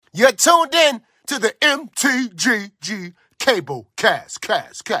You're tuned in to the MTGG Cable Cast,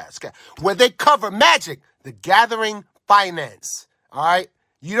 where they cover Magic, the Gathering Finance. All right?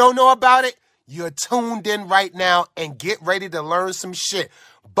 You don't know about it? You're tuned in right now and get ready to learn some shit.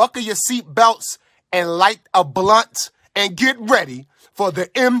 Buckle your seatbelts and light a blunt and get ready for the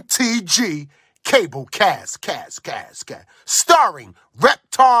MTG Cable Cast. Starring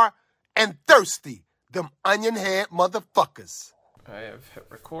Reptar and Thirsty, them onion head motherfuckers. I have hit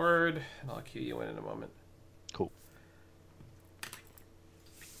record, and I'll cue you in a moment. Cool.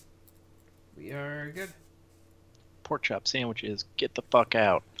 We are good. Pork chop sandwiches, get the fuck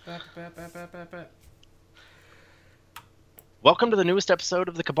out. Welcome to the newest episode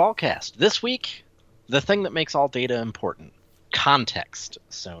of the Cabalcast. This week, the thing that makes all data important, context.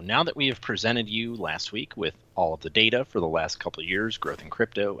 So now that we have presented you last week with all of the data for the last couple of years, growth in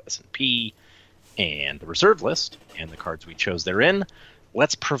crypto, S&P, and the reserve list, and the cards we chose therein,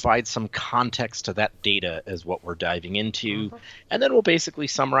 let's provide some context to that data as what we're diving into, and then we'll basically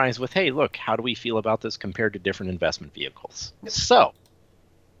summarize with, hey, look, how do we feel about this compared to different investment vehicles? Yep. So,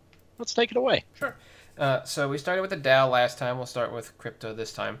 let's take it away. Sure. So we started with the Dow last time. We'll start with crypto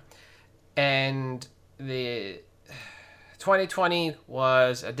this time. And the 2020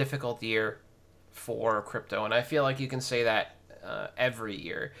 was a difficult year for crypto, and I feel like you can say that every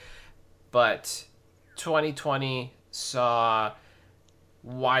year. But 2020 saw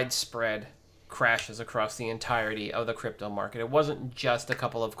widespread crashes across the entirety of the crypto market. It wasn't just a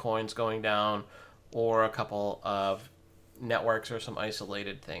couple of coins going down or a couple of networks or some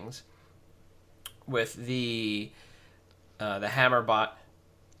isolated things. With the Hammerbot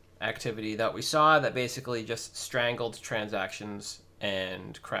activity that we saw, that basically just strangled transactions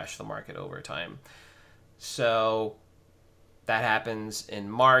and crashed the market over time. So that happens in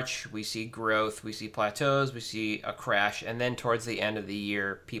March. We see growth, we see plateaus, we see a crash, and then towards the end of the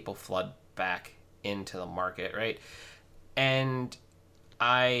year, people flood back into the market, right? And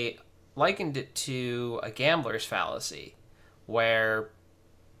I likened it to a gambler's fallacy, where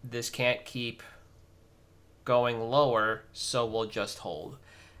this can't keep going lower, so we'll just hold.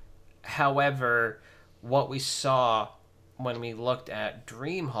 However, what we saw when we looked at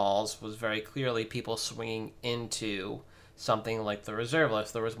dream halls was very clearly people swinging into something like the reserve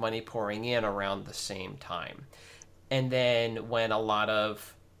list. There was money pouring in around the same time. And then when a lot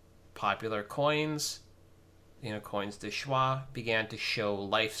of popular coins, coins de choix, began to show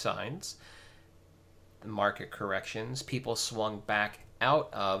life signs, the market corrections, people swung back out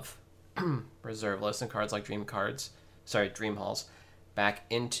of reserve lists and cards like dream halls, back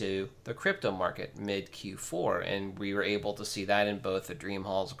into the crypto market mid Q4, and we were able to see that in both the dream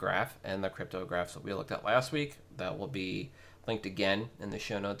halls graph and the crypto graphs that we looked at last week. That will be linked again in the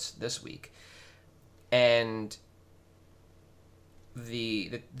show notes this week. And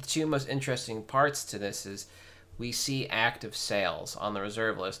the two most interesting parts to this is we see active sales on the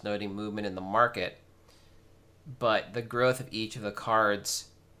reserve list, noting movement in the market, but the growth of each of the cards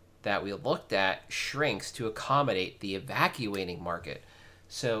that we looked at shrinks to accommodate the evacuating market.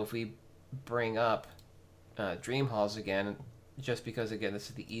 So if we bring up dream halls again, just because, again, this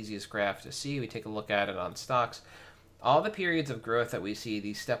is the easiest graph to see, we take a look at it on stocks. All the periods of growth that we see,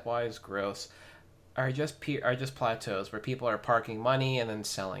 these stepwise growths, are just plateaus where people are parking money and then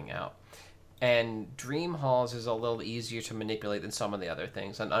selling out. And dream halls is a little easier to manipulate than some of the other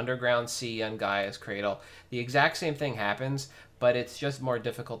things. On Underground Sea, on Gaia's Cradle, the exact same thing happens, but it's just more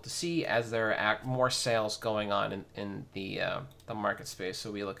difficult to see as there are more sales going on in the market space.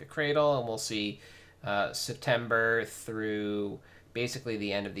 So we look at Cradle and we'll see September through basically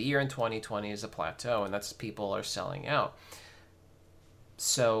the end of the year in 2020 is a plateau, and that's people are selling out.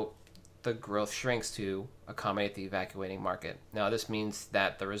 So the growth shrinks to accommodate the evacuating market. Now, this means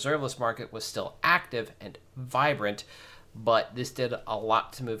that the reserve list market was still active and vibrant, but this did a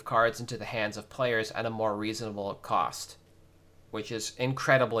lot to move cards into the hands of players at a more reasonable cost, which is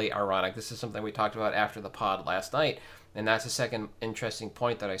incredibly ironic. This is something we talked about after the pod last night, and that's the second interesting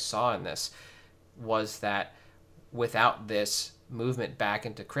point that I saw in this, was that without this movement back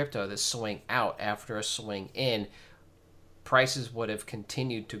into crypto, this swing out after a swing in, prices would have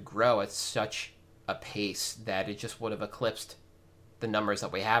continued to grow at such a pace that it just would have eclipsed the numbers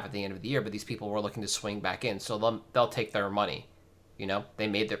that we have at the end of the year. But these people were looking to swing back in, so they'll take their money. They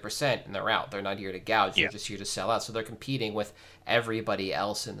made their percent and they're out. They're not here to gouge. They're just here to sell out. So they're competing with everybody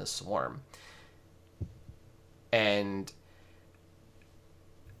else in the swarm. And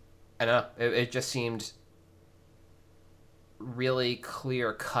I don't know, it just seemed really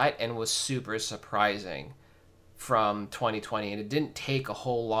clear cut and was super surprising from 2020, and it didn't take a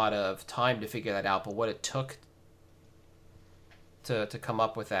whole lot of time to figure that out, but what it took to come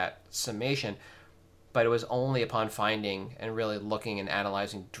up with that summation. But it was only upon finding and really looking and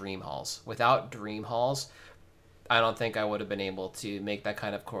analyzing dream halls. Without dream halls, I don't think I would have been able to make that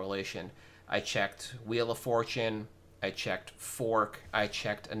kind of correlation. I checked Wheel of Fortune, I checked Fork, I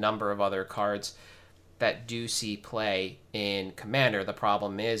checked a number of other cards that do see play in Commander. The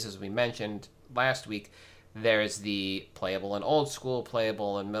problem is, as we mentioned last week, there's the playable in old school,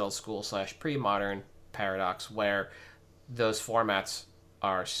 playable in middle school / pre-modern paradox, where those formats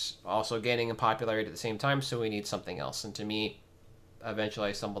are also gaining in popularity at the same time, so we need something else. And to me, eventually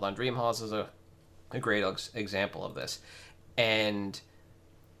I stumbled on Dream Halls as a great example of this. And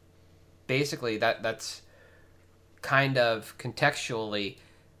basically that's kind of contextually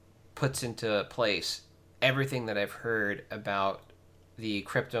puts into place everything that I've heard about the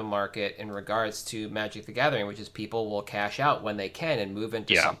crypto market in regards to Magic the Gathering, which is people will cash out when they can and move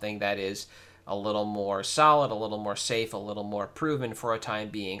into something that is a little more solid, a little more safe, a little more proven for a time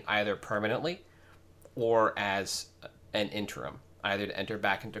being, either permanently or as an interim, either to enter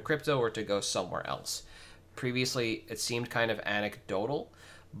back into crypto or to go somewhere else. Previously, it seemed kind of anecdotal,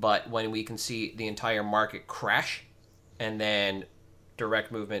 but when we can see the entire market crash and then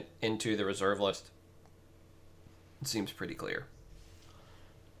direct movement into the reserve list, it seems pretty clear.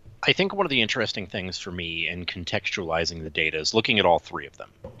 I think one of the interesting things for me in contextualizing the data is looking at all three of them.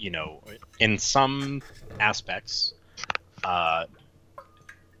 You know, in some aspects,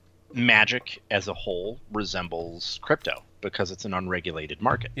 Magic as a whole resembles crypto because it's an unregulated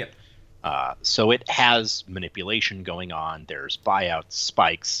market. Yep. So it has manipulation going on. There's buyouts,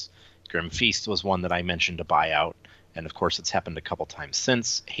 spikes. Grim Feast was one that I mentioned, a buyout. And of course, it's happened a couple times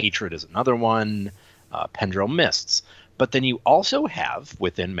since. Hatred is another one. Pendrell Mists. But then you also have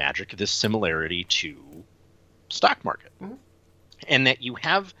within Magic this similarity to stock market, and that you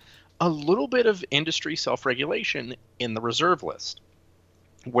have a little bit of industry self-regulation in the reserve list,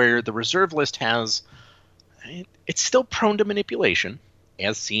 where the reserve list it's still prone to manipulation,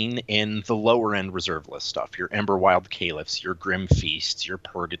 as seen in the lower end reserve list stuff, your Emberwild Caliphs, your Grim Feasts, your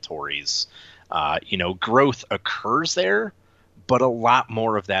Purgatories. Growth occurs there, but a lot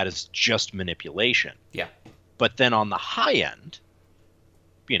more of that is just manipulation. Yeah. But then on the high end,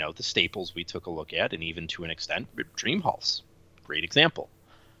 the staples we took a look at, and even to an extent, Dream Halls, great example.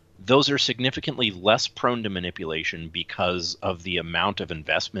 Those are significantly less prone to manipulation because of the amount of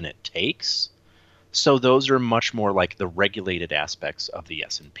investment it takes. So those are much more like the regulated aspects of the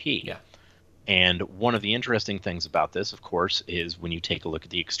S&P. Yeah. And one of the interesting things about this, of course, is when you take a look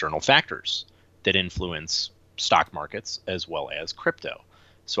at the external factors that influence stock markets as well as crypto.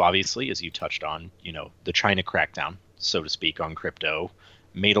 So obviously, as you touched on, the China crackdown, so to speak, on crypto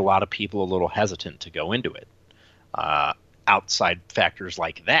made a lot of people a little hesitant to go into it. Outside factors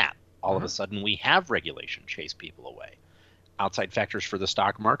like that, all of a sudden we have regulation chase people away. Outside factors for the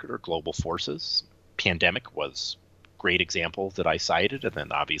stock market are global forces. Pandemic was a great example that I cited, and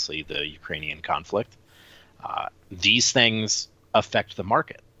then obviously the Ukrainian conflict. These things affect the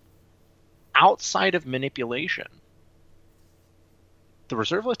market. Outside of manipulation, the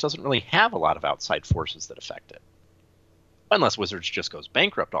reserve list doesn't really have a lot of outside forces that affect it. Unless Wizards just goes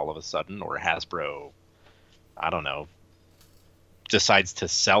bankrupt all of a sudden, or Hasbro, I don't know, decides to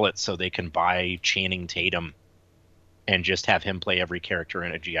sell it so they can buy Channing Tatum and just have him play every character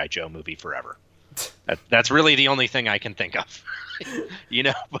in a G.I. Joe movie forever. That's really the only thing I can think of.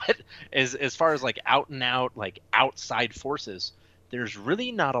 But as far as like out and out, like outside forces, there's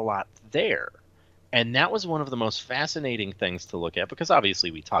really not a lot there. And that was one of the most fascinating things to look at, because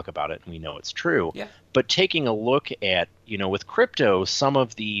obviously we talk about it and we know it's true. Yeah. But taking a look at, with crypto, some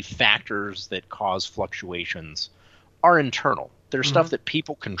of the factors that cause fluctuations are internal. There's stuff that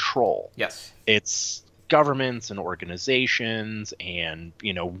people control. Yes. It's governments and organizations and,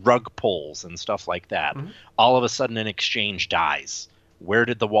 rug pulls and stuff like that. All of a sudden an exchange dies. Where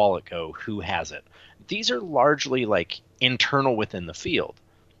did the wallet go? Who has it? These are largely like internal within the field.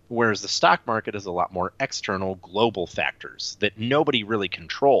 Whereas the stock market is a lot more external, global factors that nobody really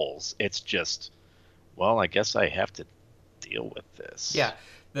controls. It's just, well, I guess I have to deal with this. Yeah.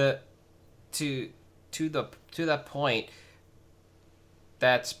 To that point,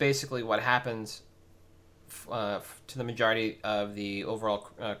 that's basically what happens to the majority of the overall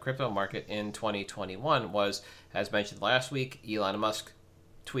crypto market in 2021 was, as mentioned last week, Elon Musk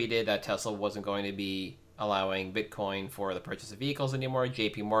tweeted that Tesla wasn't going to be allowing Bitcoin for the purchase of vehicles anymore.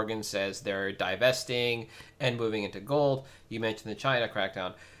 JP Morgan says they're divesting and moving into gold. You mentioned the China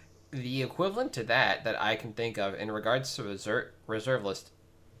crackdown. The equivalent to that I can think of in regards to reserve list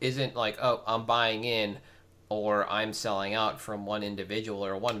isn't like, oh, I'm buying in or I'm selling out from one individual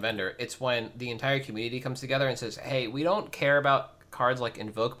or one vendor. It's when the entire community comes together and says, hey, we don't care about cards like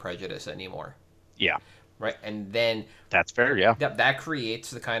Invoke Prejudice anymore. Yeah. Right? And then That's fair, yeah. that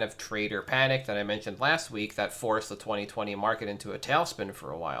creates the kind of trader panic that I mentioned last week that forced the 2020 market into a tailspin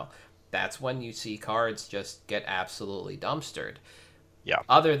for a while. That's when you see cards just get absolutely dumpstered. Yeah.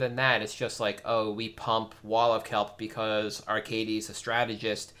 Other than that, it's just like, oh, we pump Wall of Kelp because Arcades, the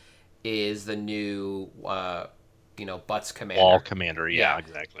strategist, is the new, Butts Commander. Wall Commander, yeah,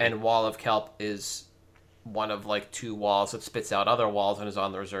 exactly. And Wall of Kelp is one of, like, 2 walls that spits out other walls and is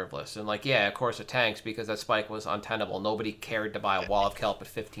on the reserve list. And, like, yeah, of course it tanks because that spike was untenable. Nobody cared to buy a Wall of Kelp at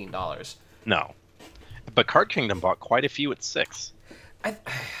 $15. No. But Card Kingdom bought quite a few at $6. Look,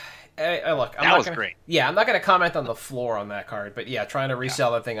 that was great. Yeah, I'm not going to comment on the floor on that card, but yeah, trying to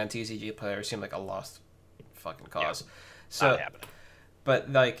resell that thing on TCG Player seemed like a lost fucking cause. Yeah, so, not happening.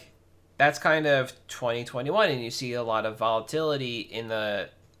 But like, that's kind of 2021, and you see a lot of volatility in that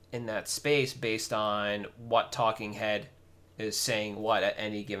space based on what talking head is saying what at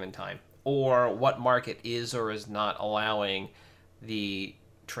any given time, or what market is or is not allowing the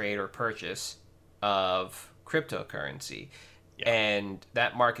trade or purchase of cryptocurrency. Yeah. And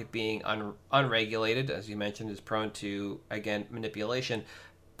that market being unregulated, as you mentioned, is prone to, again, manipulation,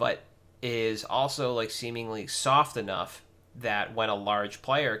 but is also like seemingly soft enough that when a large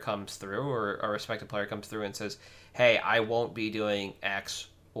player comes through or a respected player comes through and says, hey, I won't be doing X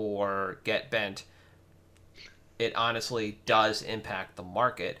or get bent, it honestly does impact the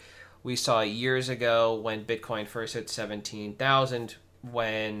market. We saw years ago when Bitcoin first hit 17,000,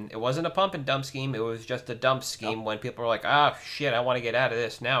 when it wasn't a pump and dump scheme, it was just a dump scheme. When people were like, shit, I want to get out of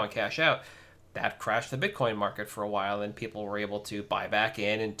this now and cash out. That crashed the Bitcoin market for a while, and people were able to buy back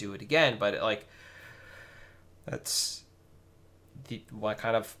in and do it again. But that's what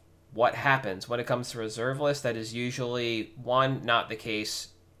happens when it comes to reserve list. That is usually, one, not the case.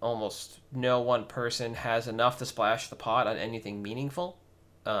 Almost no one person has enough to splash the pot on anything meaningful.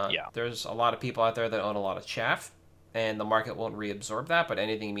 There's a lot of people out there that own a lot of chaff, and the market won't reabsorb that, but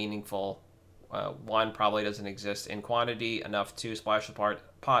anything meaningful, one, probably doesn't exist in quantity enough to splash the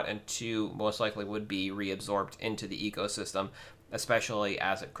pot, and two, most likely would be reabsorbed into the ecosystem, especially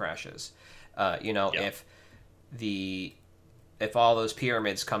as it crashes. If all those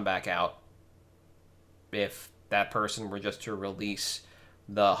pyramids come back out, if that person were just to release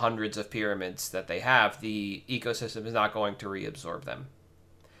the hundreds of pyramids that they have, the ecosystem is not going to reabsorb them.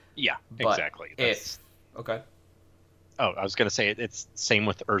 Yeah, exactly. Okay. Oh, I was going to say it's same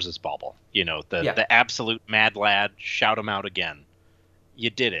with Urza's Bauble. The absolute mad lad, shout him out again. You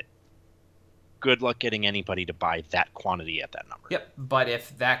did it. Good luck getting anybody to buy that quantity at that number. Yep, but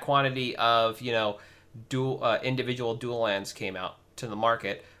if that quantity of, individual dual lands came out to the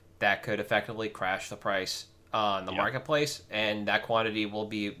market, that could effectively crash the price on the marketplace, and that quantity will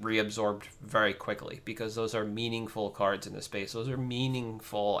be reabsorbed very quickly because those are meaningful cards in the space. Those are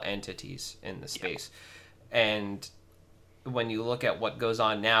meaningful entities in the space. And when you look at what goes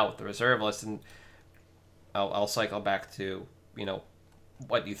on now with the reserve list, and I'll cycle back to,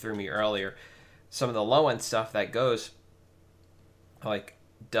 what you threw me earlier, some of the low-end stuff that goes,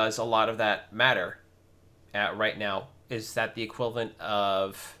 does a lot of that matter right now? Is that the equivalent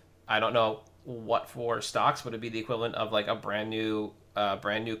of, I don't know what for stocks, but it'd be the equivalent of like a brand new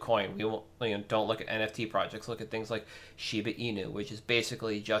coin. We won't, don't look at NFT projects. Look at things like Shiba Inu, which is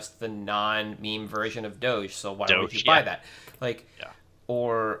basically just the non-meme version of Doge. So why would you buy that?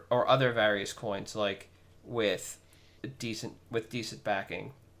 Or other various coins with decent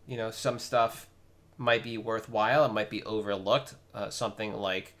backing. Some stuff might be worthwhile. It might be overlooked. Something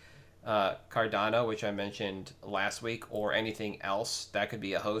like Cardano, which I mentioned last week, or anything else that could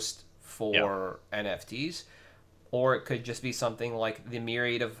be a host for NFTs, or it could just be something like the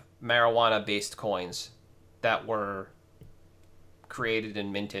myriad of marijuana-based coins that were created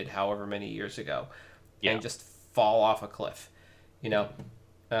and minted however many years ago, and just fall off a cliff.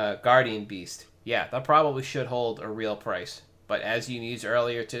 Guardian Beast, that probably should hold a real price, but as you used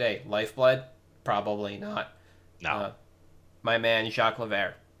earlier today, Lifeblood, probably not. No. My man Jacques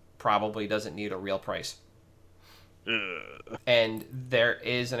Lever probably doesn't need a real price. And there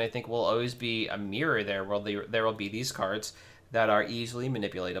is, and I think will always be, a mirror there where there will be these cards that are easily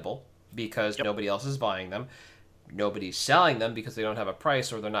manipulatable because nobody else is buying them. Nobody's selling them because they don't have a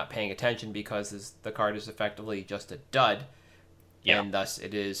price, or they're not paying attention because the card is effectively just a dud, and thus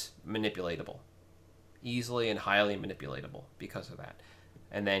it is manipulatable. Easily and highly manipulatable because of that.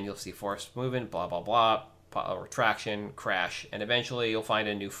 And then you'll see forced movement, blah, blah, blah, retraction, crash, and eventually you'll find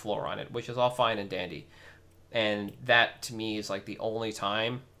a new floor on it, which is all fine and dandy. And that, to me, is like the only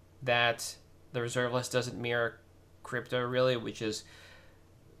time that the reserve list doesn't mirror crypto really, which is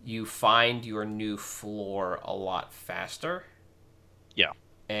you find your new floor a lot faster. Yeah.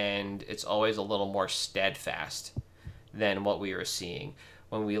 And it's always a little more steadfast than what we were seeing.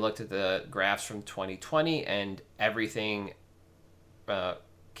 When we looked at the graphs from 2020 and everything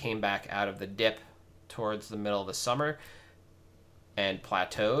came back out of the dip towards the middle of the summer and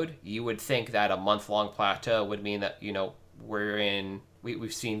plateaued, you would think that a month-long plateau would mean that,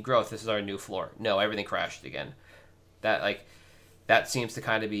 we've seen growth. This is our new floor. No, everything crashed again. That seems to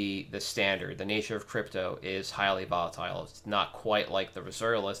kind of be the standard. The nature of crypto is highly volatile. It's not quite like the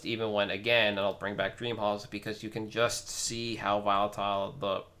reserve list, even when, again, and I'll bring back Dream Halls because you can just see how volatile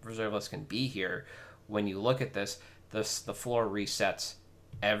the reserve list can be here. When you look at this, the floor resets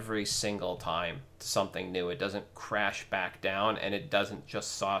every single time to something new. It doesn't crash back down, and it doesn't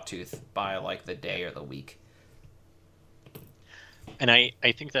just sawtooth by like the day or the week. And I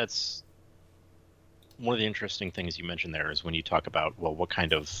think that's one of the interesting things you mentioned there is when you talk about, well, what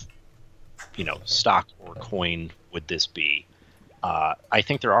kind of, stock or coin would this be? I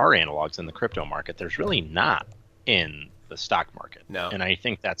think there are analogs in the crypto market. There's really not in the stock market. No. And I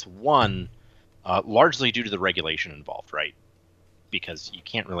think that's one, largely due to the regulation involved, right? Because you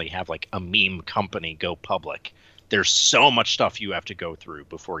can't really have like a meme company go public. There's so much stuff you have to go through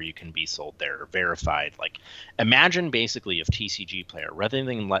before you can be sold there, verified. Like, imagine basically if TCG Player, rather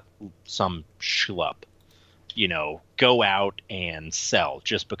than let some schlup, go out and sell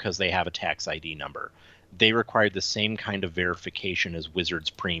just because they have a tax ID number, they required the same kind of verification as Wizards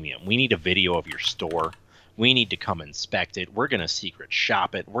Premium. We need a video of your store. We need to come inspect it. We're going to secret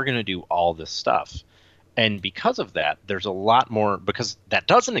shop it. We're going to do all this stuff. And because of that, there's a lot more, because that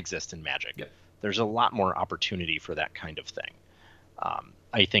doesn't exist in Magic. Yep. There's a lot more opportunity for that kind of thing.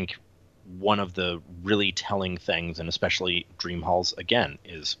 I think one of the really telling things, and especially Dream Halls, again,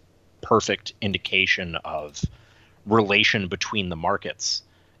 is perfect indication of relation between the markets.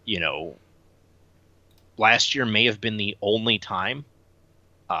 Last year may have been the only time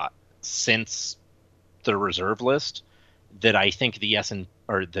since the reserve list that I think the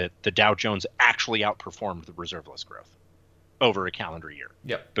Dow Jones actually outperformed the reserve list growth over a calendar year.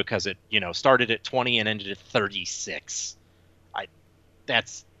 Yep. Because it, started at 20 and ended at 36.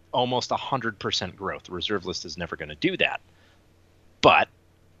 That's almost 100% growth. The reserve list is never going to do that. But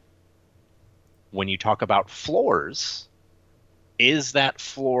when you talk about floors, is that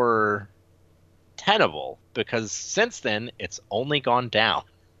floor tenable? Because since then, it's only gone down.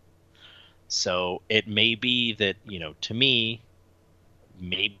 So it may be that, to me,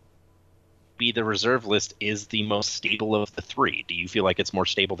 maybe the reserve list is the most stable of the three. Do you feel like it's more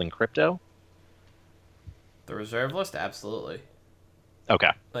stable than crypto? The reserve list, absolutely.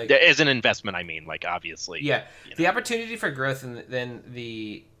 Okay. As an investment, I mean, obviously. Yeah. The opportunity for growth in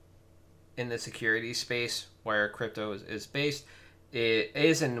the security space where crypto is based, it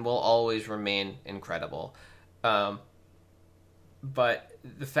is and will always remain incredible. But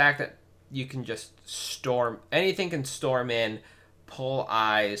the fact that you can just anything can storm in, pull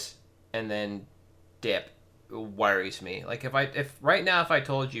eyes, and then dip worries me. Like if right now if I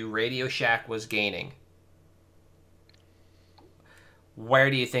told you Radio Shack was gaining,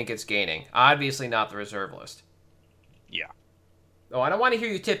 where do you think it's gaining? Obviously not the reserve list. Yeah. Oh, I don't want to hear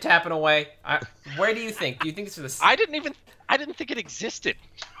you tip tapping away. Where do you think? Do you think it's the I didn't think it existed.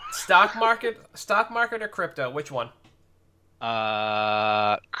 Stock market or crypto? Which one?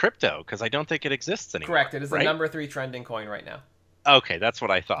 Crypto, because I don't think it exists anymore. Correct. It is right? the number 3 trending coin right now. Okay, that's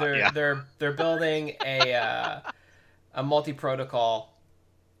what I thought. They're building a multi-protocol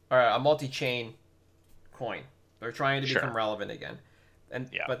or a multi-chain coin. They're trying to become relevant again.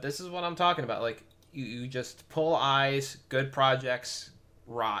 But this is what I'm talking about. Like you just pull eyes, good projects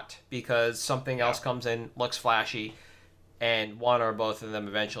rot because something else comes in, looks flashy, and one or both of them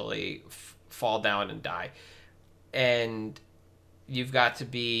eventually fall down and die. And you've got to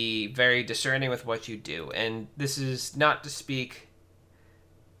be very discerning with what you do. And this is not to speak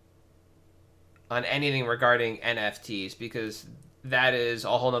on anything regarding NFTs because that is a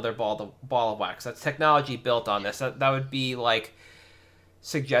whole other ball of wax. That's technology built on this. That would be like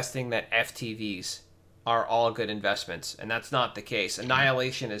suggesting that FTVs are all good investments, and that's not the case.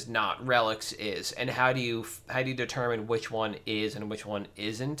 Annihilation is not. Relics is. And how do you determine which one is and which one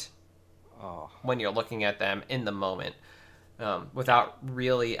isn't when you're looking at them in the moment without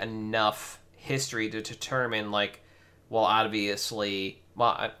really enough history to determine obviously,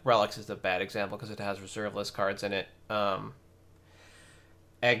 Relics is a bad example because it has reserve list cards in it.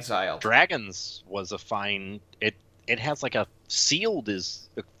 Exiled. Dragons was a fine. It has a sealed is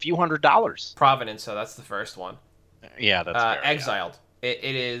a few $100s. Provenance, so that's the first one. Yeah, that's fair, Exiled. Yeah.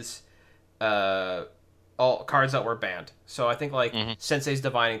 It is all cards that were banned. So I think like Mhm. Sensei's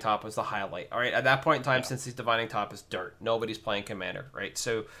Divining Top was the highlight. All right, at that point in time, Yeah. Sensei's Divining Top is dirt. Nobody's playing Commander, right?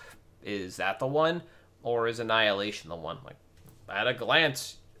 So is that the one, or is Annihilation the one? Like at a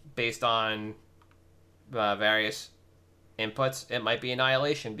glance, based on various inputs, it might be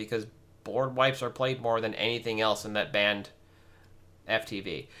Annihilation because board wipes are played more than anything else in that banned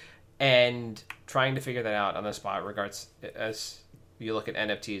FTV. And trying to figure that out on the spot regards as you look at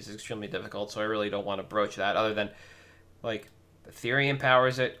NFTs is extremely difficult, so I really don't want to broach that other than like Ethereum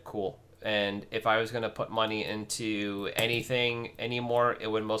powers it, cool. And if I was going to put money into anything anymore, it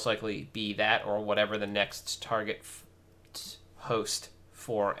would most likely be that or whatever the next target host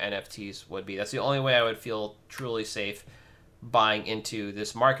for NFTs would be. That's the only way I would feel truly safe buying into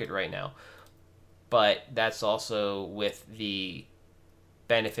this market right now. But that's also with the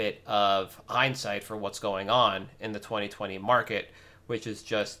benefit of hindsight for what's going on in the 2020 market, which is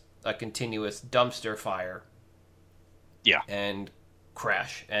just a continuous dumpster fire. Yeah. And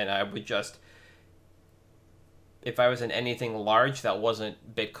crash. And I would just, if I was in anything large that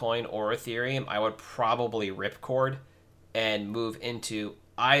wasn't Bitcoin or Ethereum, I would probably ripcord and move into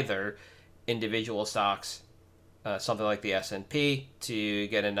either individual stocks, something like the S&P, to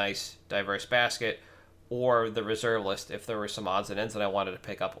get a nice diverse basket, or the reserve list if there were some odds and ends that I wanted to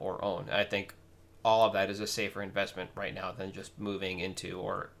pick up or own. I think all of that is a safer investment right now than just moving into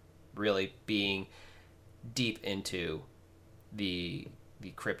or really being deep into the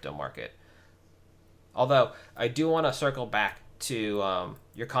crypto market. Although I do want to circle back to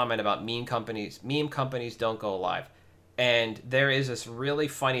your comment about meme companies. Meme companies don't go live. And there is this really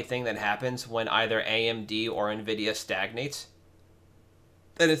funny thing that happens when either AMD or Nvidia stagnates.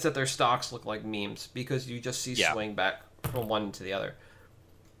 And it's that their stocks look like memes because you just see swing back from one to the other.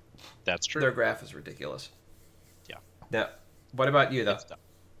 That's true. Their graph is ridiculous. Yeah. Now, what about you, though?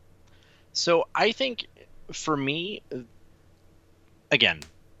 So I think for me, again,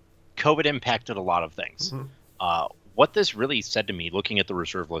 COVID impacted a lot of things. Mm-hmm. What this really said to me, looking at the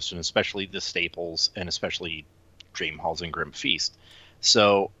reserve list, and especially the staples, and especially Dream Halls and Grim Feast.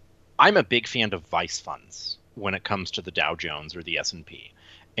 So I'm a big fan of vice funds when it comes to the Dow Jones or the S&P.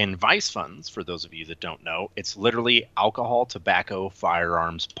 And vice funds, for those of you that don't know, it's literally alcohol, tobacco,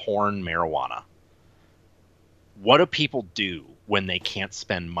 firearms, porn, marijuana. What do people do when they can't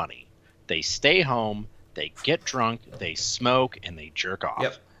spend money? They stay home, they get drunk, they smoke, and they jerk off.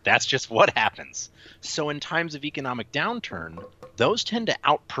 Yep. That's just what happens. So in times of economic downturn, those tend to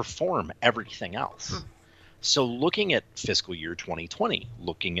outperform everything else. So looking at fiscal year 2020,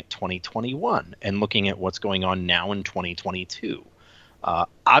 looking at 2021, and looking at what's going on now in 2022,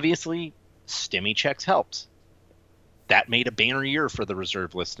 obviously, stimmy checks helped. That made a banner year for the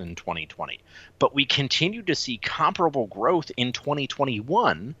reserve list in 2020. But we continue to see comparable growth in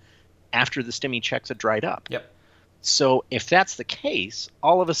 2021 after the stimmy checks had dried up. Yep. So if that's the case,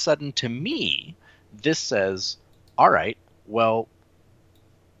 all of a sudden to me, this says, all right, well,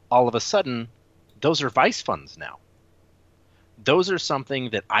 all of a sudden, those are vice funds now. Those are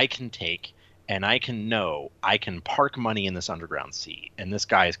something that I can take and I can know I can park money in this underground sea, in this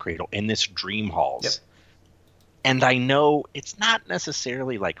guy's cradle, in this dream halls. Yep. And I know it's not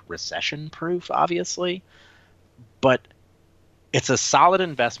necessarily like recession proof, obviously, but it's a solid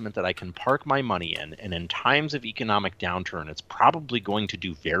investment that I can park my money in. And in times of economic downturn, it's probably going to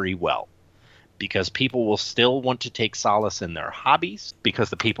do very well because people will still want to take solace in their hobbies because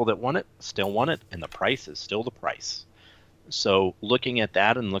the people that want it still want it. And the price is still the price. So looking at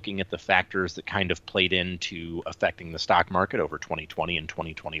that and looking at the factors that kind of played into affecting the stock market over 2020 and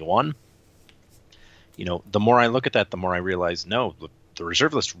 2021, you know, the more I look at that, the more I realize, no, the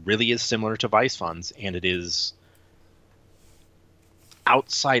reserve list really is similar to vice funds, and it is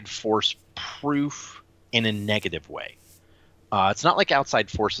outside force proof in a negative way. It's not like outside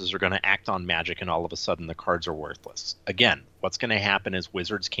forces are going to act on Magic and all of a sudden the cards are worthless. Again, what's going to happen is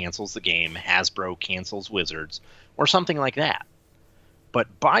Wizards cancels the game, Hasbro cancels Wizards, or something like that.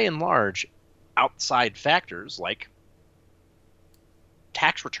 But by and large, outside factors like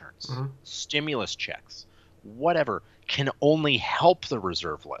tax returns, stimulus checks, whatever, can only help the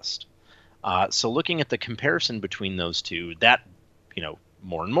reserve list. So looking at the comparison between those two, that, you know,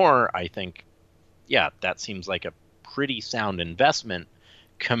 more and more, I think, yeah, that seems like a pretty sound investment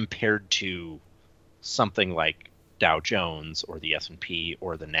compared to something like Dow Jones or the S&P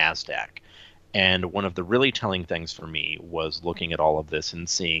or the NASDAQ. And one of the really telling things for me was looking at all of this and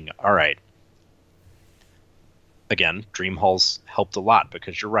seeing, all right, again, Dream Halls helped a lot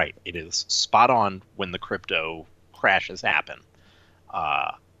because you're right. It is spot on when the crypto crashes happen.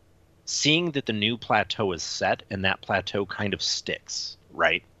 Seeing that the new plateau is set and that plateau kind of sticks,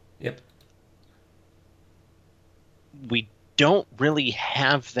 right? Yep. we don't really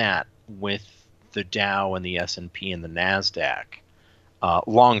have that with the Dow and the S&P and the Nasdaq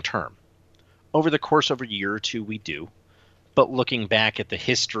long term. Over the course of a year or two, we do. But looking back at the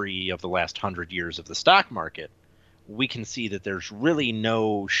history of the last 100 years of the stock market, we can see that there's really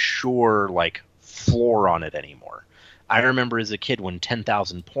no sure like floor on it anymore. I remember as a kid when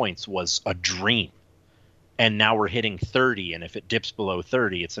 10,000 points was a dream. And now we're hitting 30, and if it dips below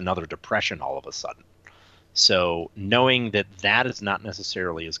 30, it's another depression all of a sudden. So knowing that that is not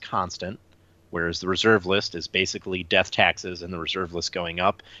necessarily as constant, whereas the reserve list is basically death taxes and the reserve list going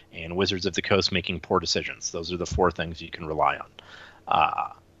up and Wizards of the Coast making poor decisions. Those are the four things you can rely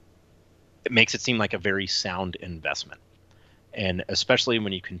on. It makes it seem like a very sound investment. And especially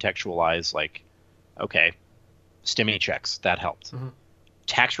when you contextualize like, okay, stimmy checks, that helped. Mm-hmm.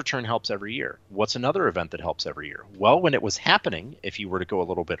 Tax return helps every year. What's another event that helps every year? Well, when it was happening, if you were to go a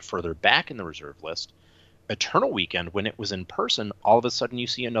little bit further back in the reserve list, Eternal Weekend, when it was in person, all of a sudden you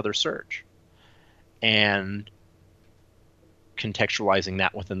see another surge. And contextualizing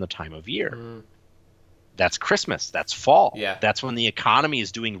that within the time of year. That's Christmas. That's fall. Yeah. That's when the economy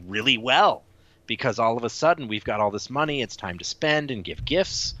is doing really well because all of a sudden we've got all this money. It's time to spend and give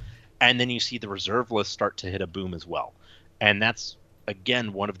gifts. And then you see the reserve list start to hit a boom as well. And that's,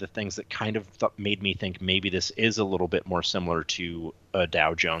 again, one of the things that kind of made me think maybe this is a little bit more similar to a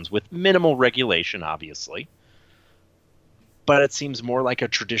Dow Jones with minimal regulation, obviously. But it seems more like a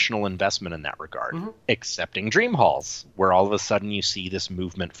traditional investment in that regard, excepting dream halls, where all of a sudden you see this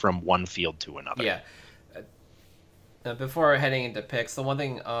movement from one field to another. Yeah. Before heading into picks, the one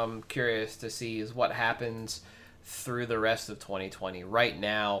thing I'm curious to see is what happens through the rest of 2020. Right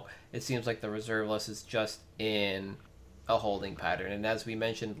now, it seems like the reserve list is just in a holding pattern. And as we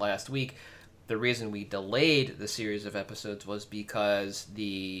mentioned last week, the reason we delayed the series of episodes was because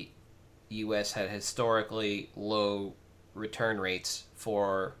the U.S. had historically low return rates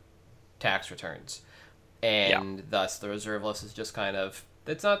for tax returns. And thus the reserve list is just kind of,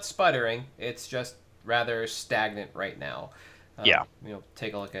 it's not sputtering, it's just rather stagnant right now.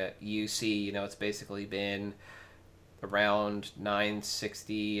 Take a look at UC, it's basically been around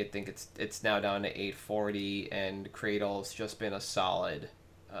 960. I think it's now down to 840, and Cradle's just been a solid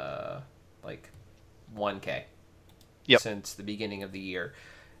 1K since the beginning of the year.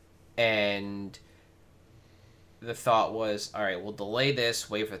 And the thought was, all right, we'll delay this,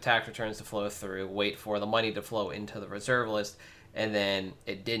 wait for the tax returns to flow through, wait for the money to flow into the reserve list, and then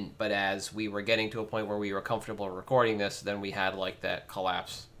it didn't. But as we were getting to a point where we were comfortable recording this, then we had that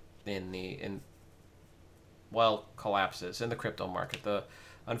collapse collapses in the crypto market, the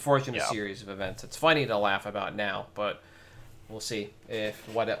unfortunate series of events. It's funny to laugh about now, but we'll see if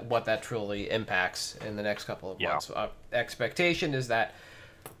what that truly impacts in the next couple of months. Expectation is that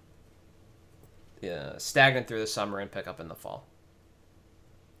stagnant through the summer and pick up in the fall.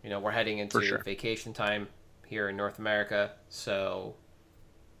 We're heading into vacation time here in North America, so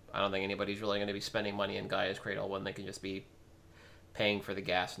I don't think anybody's really going to be spending money in Gaia's Cradle when they can just be paying for the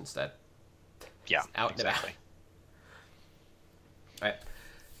gas instead. Yeah, out and about. All right.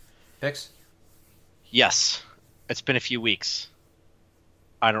 Picks? Yes. It's been a few weeks.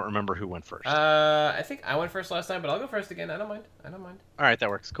 I don't remember who went first. I think I went first last time, but I'll go first again. I don't mind. All right, that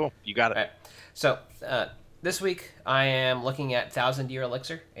works. Cool. You got it. All right. So, this week I am looking at 1,000 Year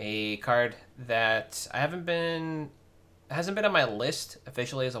Elixir, a card that hasn't been on my list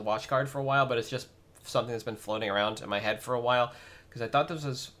officially as a watch card for a while, but it's just something that's been floating around in my head for a while because I thought this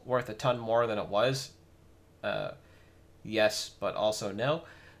was worth a ton more than it was. Yes, but also no.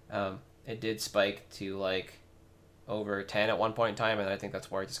 It did spike to over 10 at one point in time, and I think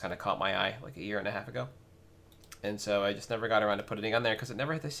that's where it just kind of caught my eye a year and a half ago. And so I just never got around to putting it on there because it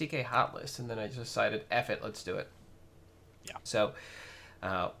never hit the CK hot list, and then I just decided, F it, let's do it. Yeah. So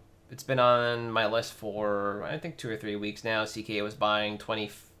it's been on my list for, I think, 2 or 3 weeks now. CK was buying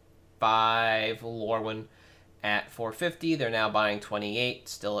 25 Lorwyn at 450. They're now buying 28,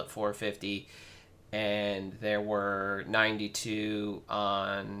 still at 450. And there were 92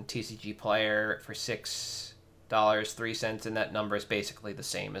 on TCG Player for $6.03, and that number is basically the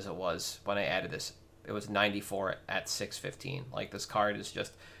same as it was when I added this. It was 94 at 615. This card is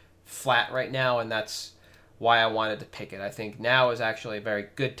just flat right now, and that's why I wanted to pick it. I think now is actually a very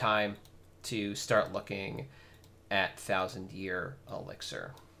good time to start looking at 1,000 Year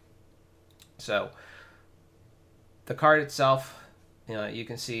Elixir. So the card itself, you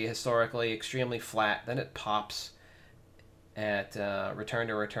can see historically extremely flat. Then it pops at return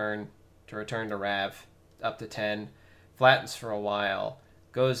to Rav, up to 10, flattens for a while,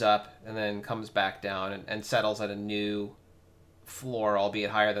 goes up, and then comes back down and settles at a new floor,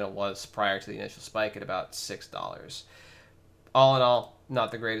 albeit higher than it was prior to the initial spike at about $6. All in all, not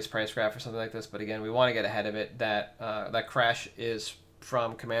the greatest price graph for something like this, but again, we want to get ahead of it. That crash is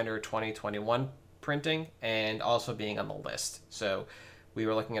from Commander 2021 printing and also being on the list. So we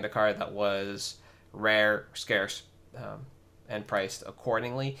were looking at a card that was rare, scarce, and priced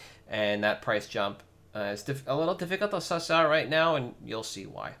accordingly, and that price jump is a little difficult to suss out right now, and you'll see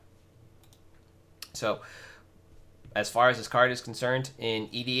why. So as far as this card is concerned, in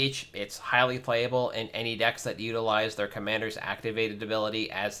EDH, it's highly playable in any decks that utilize their commander's activated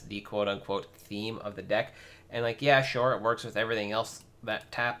ability as the quote-unquote theme of the deck. And like, yeah, sure, it works with everything else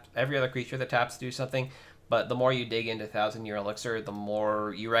that taps, every other creature that taps to do something, but the more you dig into Thousand Year Elixir, the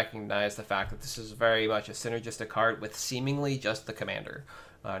more you recognize the fact that this is very much a synergistic card with seemingly just the commander.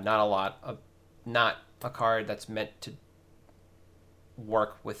 Not a card that's meant to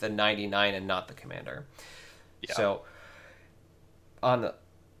work with the 99 and not the commander. Yeah. So,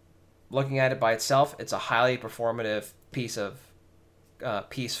 looking at it by itself, it's a highly performative piece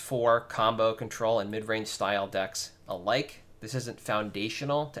for combo, control, and mid-range style decks alike. This isn't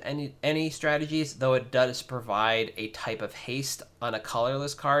foundational to any strategies, though it does provide a type of haste on a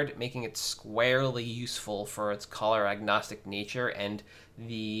colorless card, making it squarely useful for its color agnostic nature and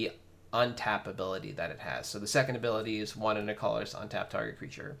the untap ability that it has. So the second ability is 1 in a colorless untap target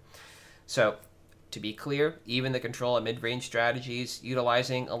creature. So, to be clear, even the control and mid-range strategies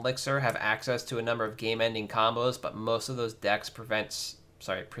utilizing Elixir have access to a number of game-ending combos, but most of those decks present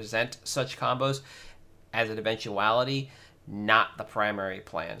such combos as an eventuality, not the primary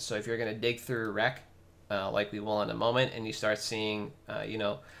plan. So if you're going to dig through Rec, like we will in a moment, and you start seeing,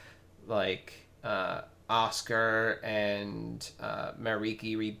 Oscar and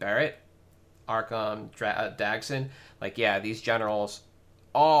Mariki Reed Barrett, Arkham Dagson, these generals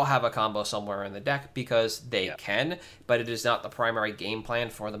all have a combo somewhere in the deck because they can, but it is not the primary game plan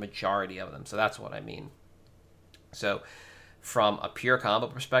for the majority of them. So that's what I mean. So from a pure combo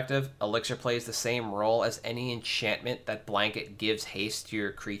perspective, Elixir plays the same role as any enchantment that blanket gives haste to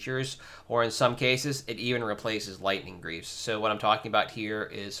your creatures, or in some cases, it even replaces Lightning Greaves. So what I'm talking about here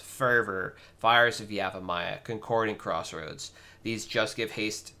is Fervor, Fires of Yavimaya, Concordant Crossroads. These just give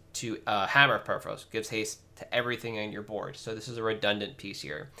haste to Hammer of Purphos, gives haste to everything on your board. So this is a redundant piece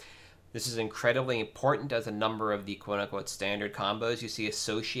here. This is incredibly important as a number of the quote-unquote standard combos you see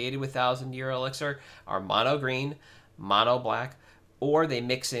associated with Thousand Year Elixir are mono green, mono black, or they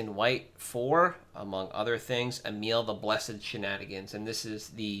mix in white for, among other things, Emil the Blessed Shenanigans. And this is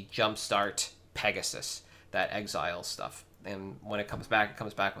the Jumpstart Pegasus that exiles stuff. And when it comes back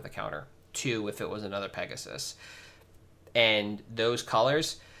with a counter 2 if it was another Pegasus. And those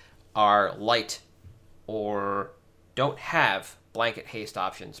colors are light or don't have blanket haste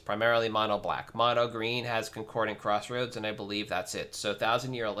options, primarily mono black. Mono green has Concordant Crossroads, and I believe that's it. So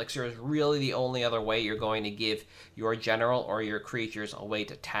Thousand Year Elixir is really the only other way you're going to give your general or your creatures a way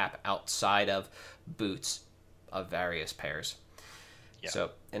to tap outside of boots of various pairs. Yeah.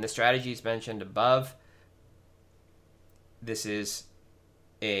 So in the strategies mentioned above, this is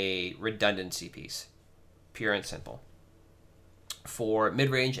a redundancy piece, pure and simple. For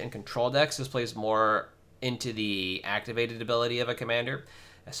mid-range and control decks, this plays more into the activated ability of a commander.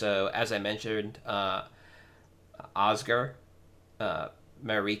 So, as I mentioned, Oscar,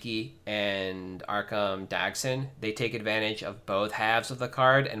 Mariki, and Arkham Dagson, they take advantage of both halves of the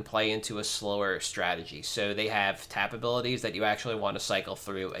card and play into a slower strategy. So they have tap abilities that you actually want to cycle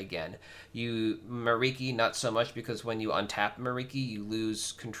through again. Mariki, not so much, because when you untap Mariki, you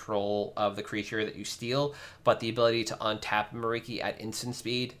lose control of the creature that you steal, but the ability to untap Mariki at instant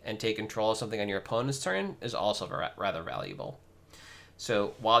speed and take control of something on your opponent's turn is also rather valuable.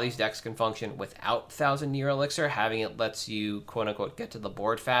 So while these decks can function without Thousand Year Elixir, having it lets you, quote-unquote, get to the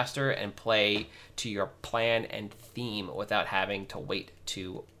board faster and play to your plan and theme without having to wait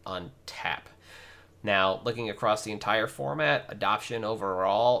to untap. Now, looking across the entire format, adoption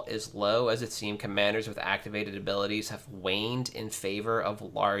overall is low, as it seems commanders with activated abilities have waned in favor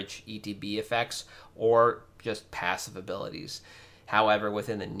of large ETB effects or just passive abilities. However,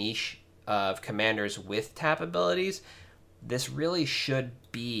 within the niche of commanders with tap abilities, this really should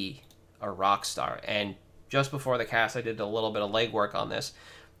be a rock star. And just before the cast, I did a little bit of legwork on this.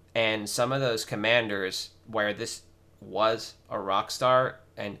 And some of those commanders where this was a rock star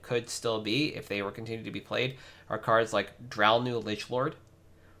and could still be if they were continued to be played are cards like Dralnu Lichlord,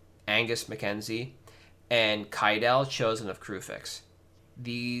 Angus Mackenzie, and Kaidel, Chosen of Kruphix.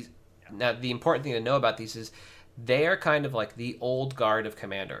 Now, the important thing to know about these is they are kind of like the old guard of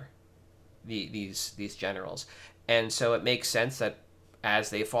commander, these generals. And so it makes sense that as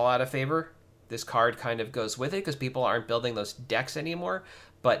they fall out of favor, this card kind of goes with it because people aren't building those decks anymore.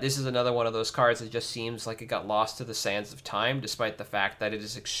 But this is another one of those cards that just seems like it got lost to the sands of time, despite the fact that it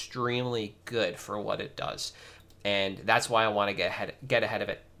is extremely good for what it does. And that's why I want to get ahead of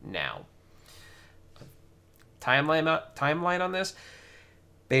it now. Timeline on this.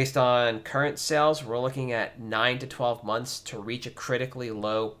 Based on current sales, we're looking at 9 to 12 months to reach a critically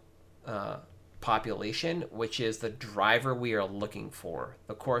low population, which is the driver we are looking for,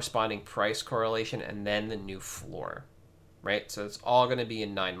 the corresponding price correlation, and then the new floor. Right? So it's all going to be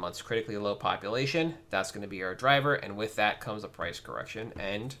in 9 months. Critically low population, that's going to be our driver, and with that comes a price correction,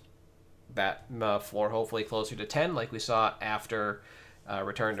 and that floor hopefully closer to 10, like we saw after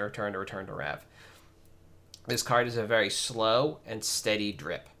Return to Rav. This card is a very slow and steady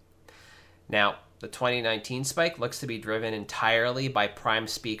drip. Now, the 2019 spike looks to be driven entirely by Prime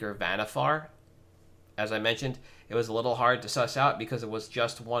Speaker Vannifar. As I mentioned, it was a little hard to suss out because it was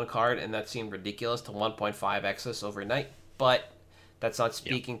just one card, and that seemed ridiculous to 1.5x this overnight. But that's not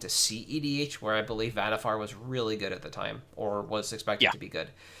speaking to CEDH, where I believe Vannifar was really good at the time, or was expected to be good.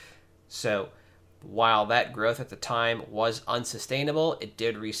 So while that growth at the time was unsustainable, it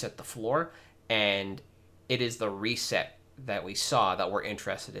did reset the floor, and it is the reset that we saw that we're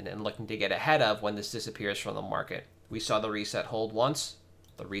interested in and looking to get ahead of when this disappears from the market. We saw the reset hold once,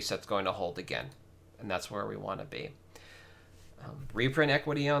 the reset's going to hold again, and that's where we want to be. Reprint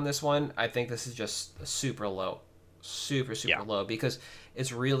equity on this one, I think this is just super low. Super low, because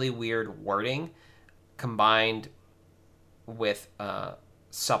it's really weird wording combined with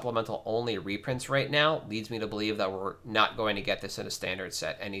supplemental only reprints right now leads me to believe that we're not going to get this in a standard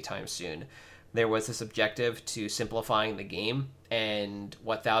set anytime soon. There was this objective to simplifying the game, and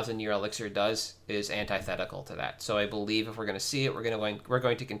what Thousand Year Elixir does is antithetical to that. So I believe if we're going to see it, we're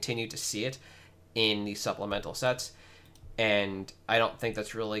going to continue to see it in these supplemental sets, and I don't think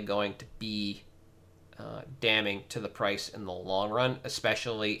that's really going to be damning to the price in the long run,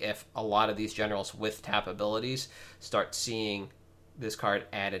 especially if a lot of these generals with tap abilities start seeing this card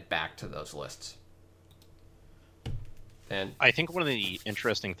added back to those lists. And I think one of the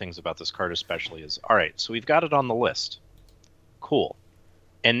interesting things about this card especially is, all right, so we've got it on the list. Cool.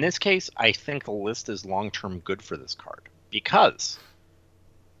 In this case, I think the list is long-term good for this card, because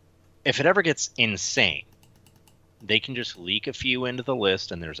if it ever gets insane, they can just leak a few into the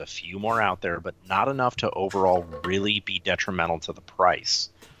list, and there's a few more out there, but not enough to overall really be detrimental to the price.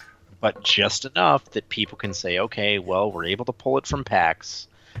 But just enough that people can say, okay, well, we're able to pull it from packs.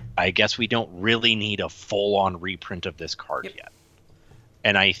 I guess we don't really need a full-on reprint of this card yet.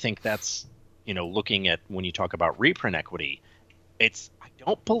 And I think that's, looking at when you talk about reprint equity, I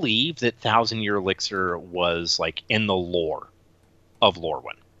don't believe that Thousand Year Elixir was like in the lore of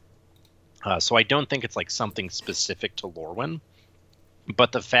Lorwyn. So I don't think it's like something specific to Lorwyn,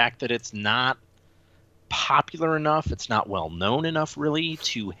 but the fact that it's not popular enough, it's not well known enough really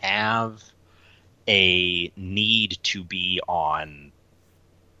to have a need to be on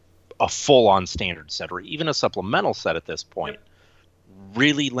a full-on standard set or even a supplemental set at this point,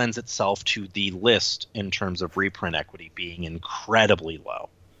 really lends itself to the list in terms of reprint equity being incredibly low.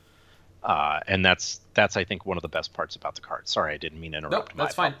 And that's I think one of the best parts about the card. Sorry, I didn't mean to interrupt. Nope,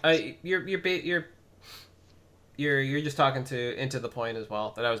 that's fine. You're just talking into the point as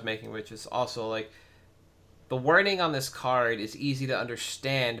well that I was making, which is also like the wording on this card is easy to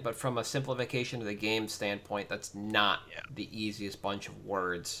understand, but from a simplification of the game standpoint, that's not the easiest bunch of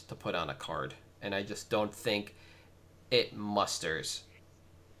words to put on a card, and I just don't think it musters.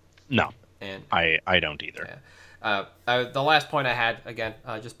 No, and I don't either. Yeah. The last point I had, again,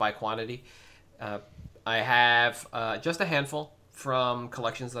 just by quantity, I have just a handful from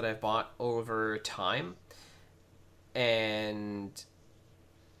collections that I've bought over time, and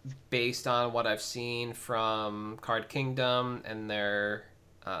based on what I've seen from Card Kingdom and their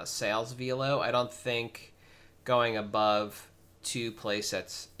sales velo, I don't think going above 2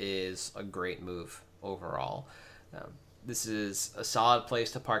 playsets is a great move overall. This is a solid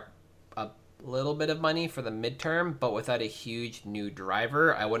place to park a little bit of money for the midterm, but without a huge new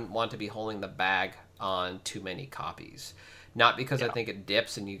driver. I wouldn't want to be holding the bag on too many copies. Not because I think it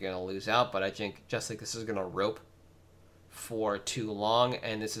dips and you're going to lose out, but I think just like this is going to rope for too long,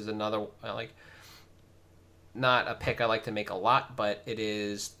 and this is another, not a pick I like to make a lot, but it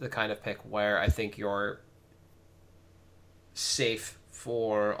is the kind of pick where I think you're safe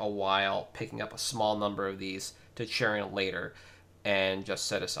for a while picking up a small number of these to churn later and just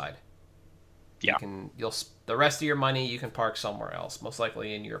set aside. Yeah. The rest of your money you can park somewhere else, most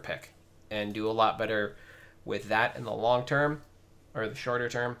likely in your pick, and do a lot better with that in the long term or the shorter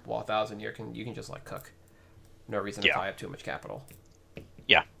term. While 1,000 year you can just cook. No reason to tie up too much capital.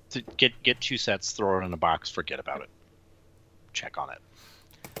 Yeah, To get 2 sets, throw it in a box, forget about it. Check on it.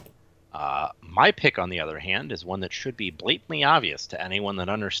 My pick, on the other hand, is one that should be blatantly obvious to anyone that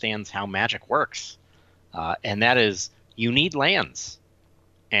understands how Magic works. And that is, you need lands.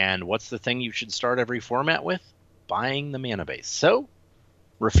 And what's the thing you should start every format with? Buying the mana base. So,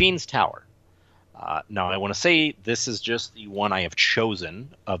 Rafine's Tower. Now, I want to say this is just the one I have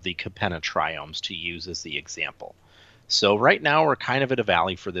chosen of the Capenna Triomes to use as the example. So right now we're kind of at a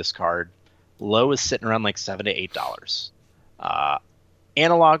valley for this card. Low is sitting around like $7 to $8.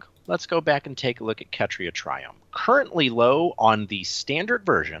 Analog, let's go back and take a look at Ketria Triome. Currently low on the standard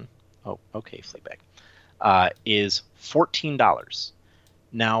version, oh, okay, Fleabag, is $14.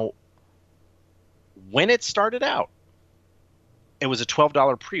 Now, when it started out, it was a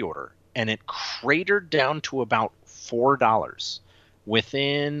 $12 pre-order, and it cratered down to about $4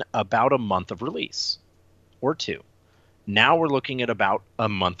 within about a month of release, or 2. Now we're looking at about a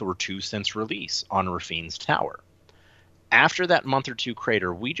month or 2 since release on Rafine's Tower. After that month or 2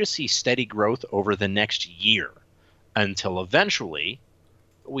 crater, we just see steady growth over the next year until eventually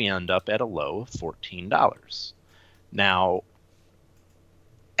we end up at a low of $14. Now,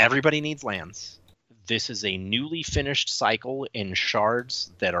 everybody needs lands. This is a newly finished cycle in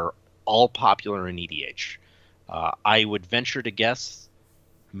shards that are all popular in EDH. I would venture to guess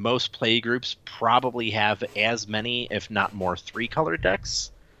most play groups probably have as many, if not more, 3-color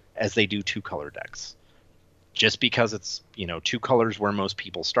decks as they do 2-color decks. Just because it's, 2 colors where most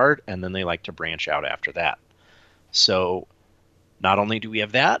people start, and then they like to branch out after that. So not only do we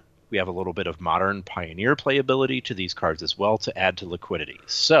have that, we have a little bit of modern Pioneer playability to these cards as well to add to liquidity.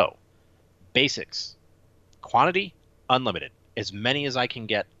 So, basics. Quantity, unlimited. As many as I can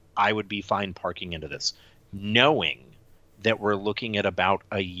get, I would be fine parking into this, knowing that we're looking at about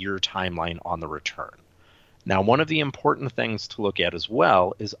a year timeline on the return. Now, one of the important things to look at as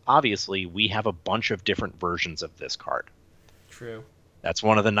well is obviously we have a bunch of different versions of this card. True. That's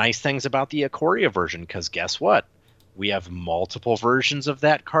one of the nice things about the Ikoria version, because guess what? We have multiple versions of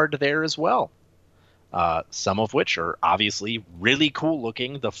that card there as well. Some of which are obviously really cool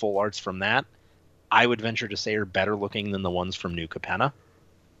looking. The full arts from that, I would venture to say, are better looking than the ones from New Capenna.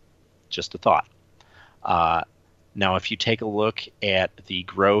 Just a thought. Now, if you take a look at the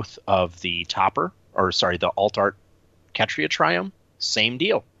growth of the the alt art Ketria Triome, same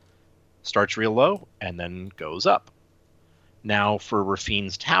deal. Starts real low and then goes up. Now, for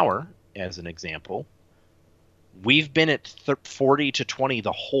Rafine's Tower, as an example, we've been at 40 to 20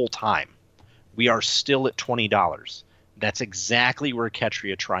 the whole time. We are still at $20. That's exactly where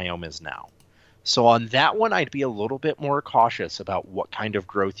Ketria Triome is now. So on that one, I'd be a little bit more cautious about what kind of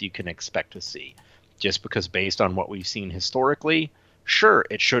growth you can expect to see. Just because based on what we've seen historically, sure,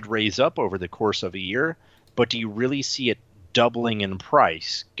 it should raise up over the course of a year, but do you really see it doubling in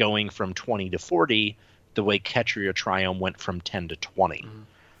price, going from 20 to 40, the way Ketria Triome went from 10 to 20? Mm-hmm.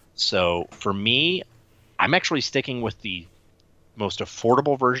 So for me, I'm actually sticking with the most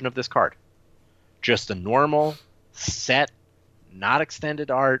affordable version of this card. Just the normal set, not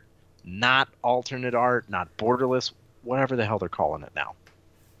extended art, not alternate art, not borderless, whatever the hell they're calling it now.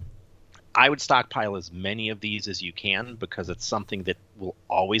 I would stockpile as many of these as you can because it's something that will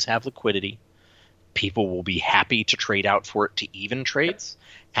always have liquidity. People will be happy to trade out for it to even trades,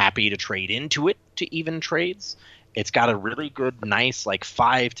 happy to trade into it to even trades. It's got a really good, nice, like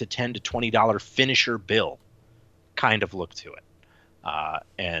 $5 to $10 to $20 finisher bill kind of look to it.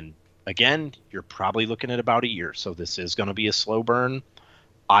 And again, you're probably looking at about a year, so this is going to be a slow burn.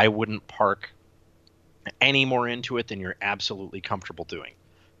 I wouldn't park any more into it than you're absolutely comfortable doing.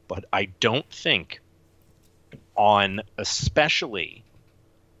 But I don't think on especially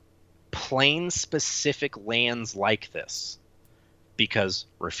plane-specific lands like this, because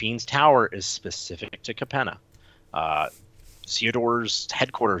Rafine's Tower is specific to Capenna. Theodor's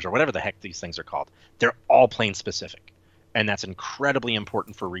headquarters, or whatever the heck these things are called, they're all plane-specific. And that's incredibly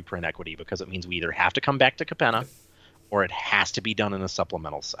important for reprint equity because it means we either have to come back to Capenna or it has to be done in a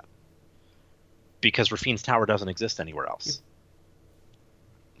supplemental set. Because Rafine's Tower doesn't exist anywhere else.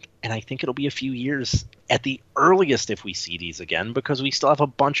 And I think it'll be a few years at the earliest if we see these again, because we still have a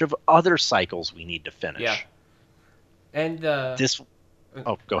bunch of other cycles we need to finish. Yeah. And go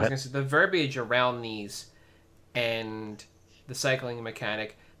ahead. The verbiage around these and the cycling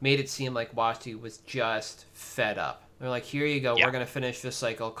mechanic made it seem like WotC was just fed up. They're like, here you go, we're going to finish this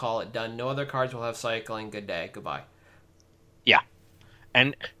cycle, call it done. No other cards will have cycling. Good day. Goodbye. Yeah.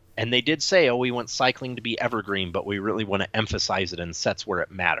 And they did say, we want cycling to be evergreen, but we really want to emphasize it in sets where it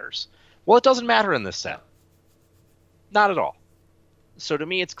matters. Well, it doesn't matter in this set. Not at all. So to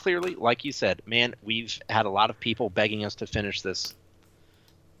me, it's clearly, like you said, man, we've had a lot of people begging us to finish this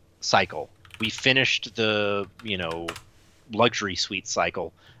cycle. We finished the, luxury suite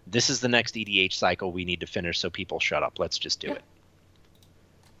cycle. This is the next EDH cycle we need to finish, so people shut up. Let's just do it.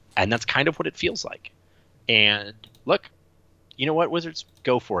 And that's kind of what it feels like. And look, you know what, Wizards?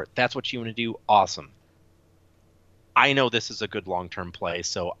 Go for it. That's what you want to do. Awesome. I know this is a good long-term play,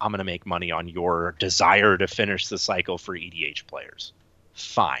 so I'm going to make money on your desire to finish the cycle for EDH players.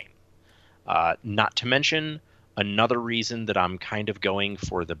 Fine. Not to mention, another reason that I'm kind of going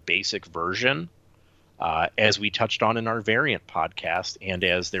for the basic version, as we touched on in our variant podcast, and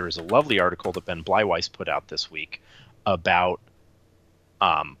as there is a lovely article that Ben Bleiweiss put out this week about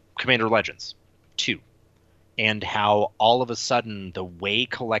Commander Legends 2, and how all of a sudden the way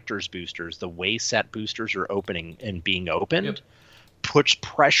collectors boosters, the way set boosters are opening and being opened, puts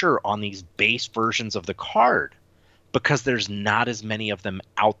pressure on these base versions of the card because there's not as many of them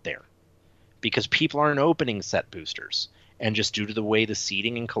out there. Because people aren't opening set boosters. And just due to the way the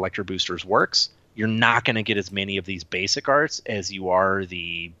seeding and collector boosters works, you're not going to get as many of these basic arts as you are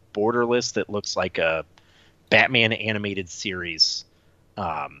the borderless that looks like a Batman animated series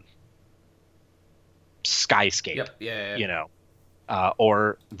skyscape,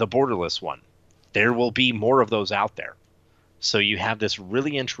 or the borderless one. There will be more of those out there. So you have this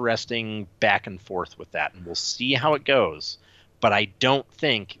really interesting back and forth with that, and we'll see how it goes. But I don't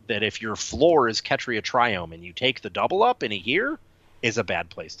think that if your floor is Ketria Triome and you take the double up in a year, is a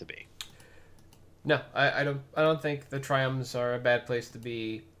bad place to be. No, I don't think the Triomes are a bad place to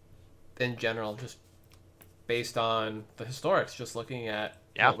be in general, just based on the historics, just looking at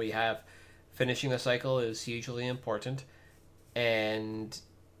what we have. Finishing the cycle is hugely important, and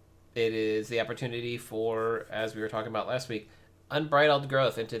it is the opportunity for, as we were talking about last week, unbridled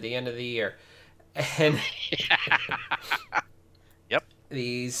growth into the end of the year. And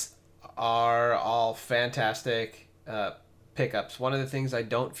these are all fantastic pickups. One of the things I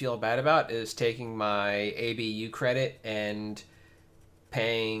don't feel bad about is taking my ABU credit and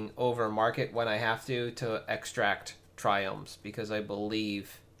paying over market when I have to extract Triomes, because I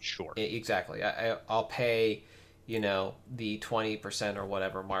believe... Sure. Exactly. I'll pay, the 20% or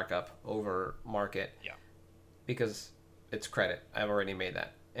whatever markup over market. Yeah. Because it's credit. I've already made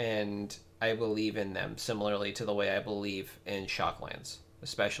that. And I believe in them similarly to the way I believe in Shocklands,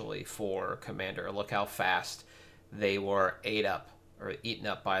 especially for Commander. Look how fast they were eaten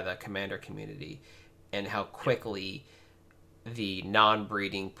up by the Commander community, and how quickly the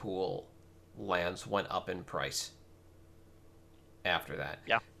non-breeding pool lands went up in price after that.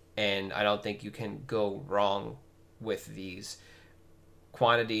 Yeah. And I don't think you can go wrong with these.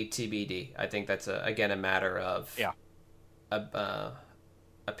 Quantity TBD. I think that's again a matter of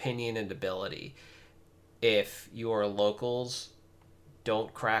opinion and ability. If your locals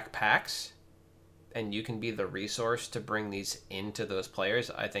don't crack packs and you can be the resource to bring these into those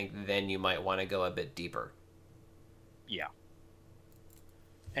players, I think then you might want to go a bit deeper. Yeah.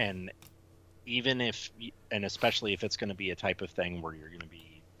 And even and especially if it's going to be a type of thing where you're going to be,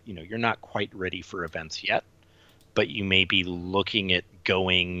 you're not quite ready for events yet, but you may be looking at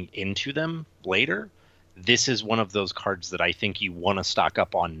going into them later. This is one of those cards that I think you want to stock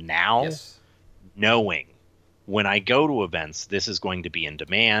up on now, knowing when I go to events, this is going to be in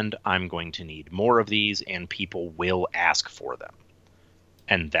demand. I'm going to need more of these, and people will ask for them.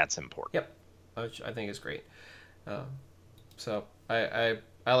 And that's important. Yep. Which I think is great. So I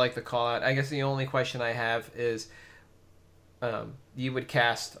like the call out. I guess the only question I have is you would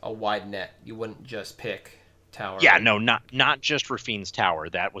cast a wide net. You wouldn't just pick Tower. Yeah, no, not just Rafine's Tower.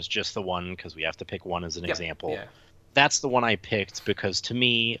 That was just the one because we have to pick one as an example. Yeah. That's the one I picked because to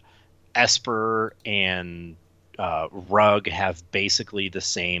me, Esper and Rug have basically the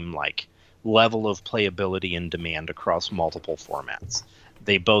same level of playability and demand across multiple formats.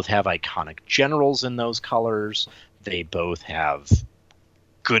 They both have iconic generals in those colors. They both have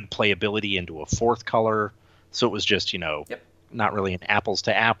good playability into a fourth color. So it was just, not really an apples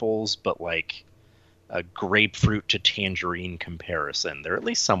to apples, but a grapefruit to tangerine comparison. They're at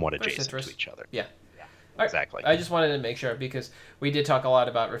least somewhat adjacent to each other. Yeah. Exactly. I just wanted to make sure because we did talk a lot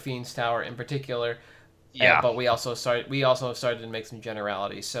about Rafine's Tower in particular. Yeah. But we also started to make some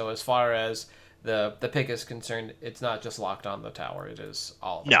generalities. So as far as the pick is concerned, it's not just locked on the tower. It is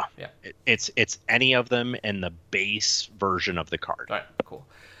all of them. No. Yeah. It's any of them and the base version of the card. All right. Cool.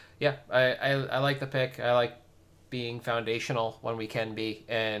 Yeah. I like the pick. I like being foundational when we can be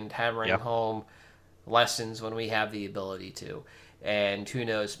and hammering home lessons when we have the ability to. And who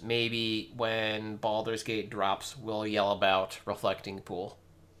knows, maybe when Baldur's Gate drops, we'll yell about Reflecting Pool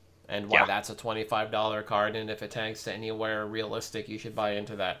and why that's a $25 card, and if it tanks to anywhere realistic, you should buy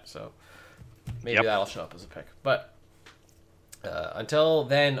into that. So maybe that'll show up as a pick. But Until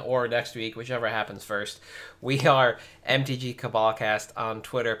then or next week, whichever happens first, we are MTG Cabalcast on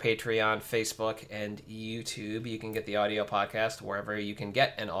Twitter, Patreon, Facebook, and YouTube. You can get the audio podcast wherever you can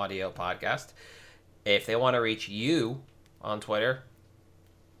get an audio podcast. If they want to reach you on Twitter,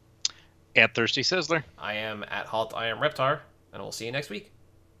 At Thirsty Sizzler. I am at Halt I am Reptar, and we'll see you next week.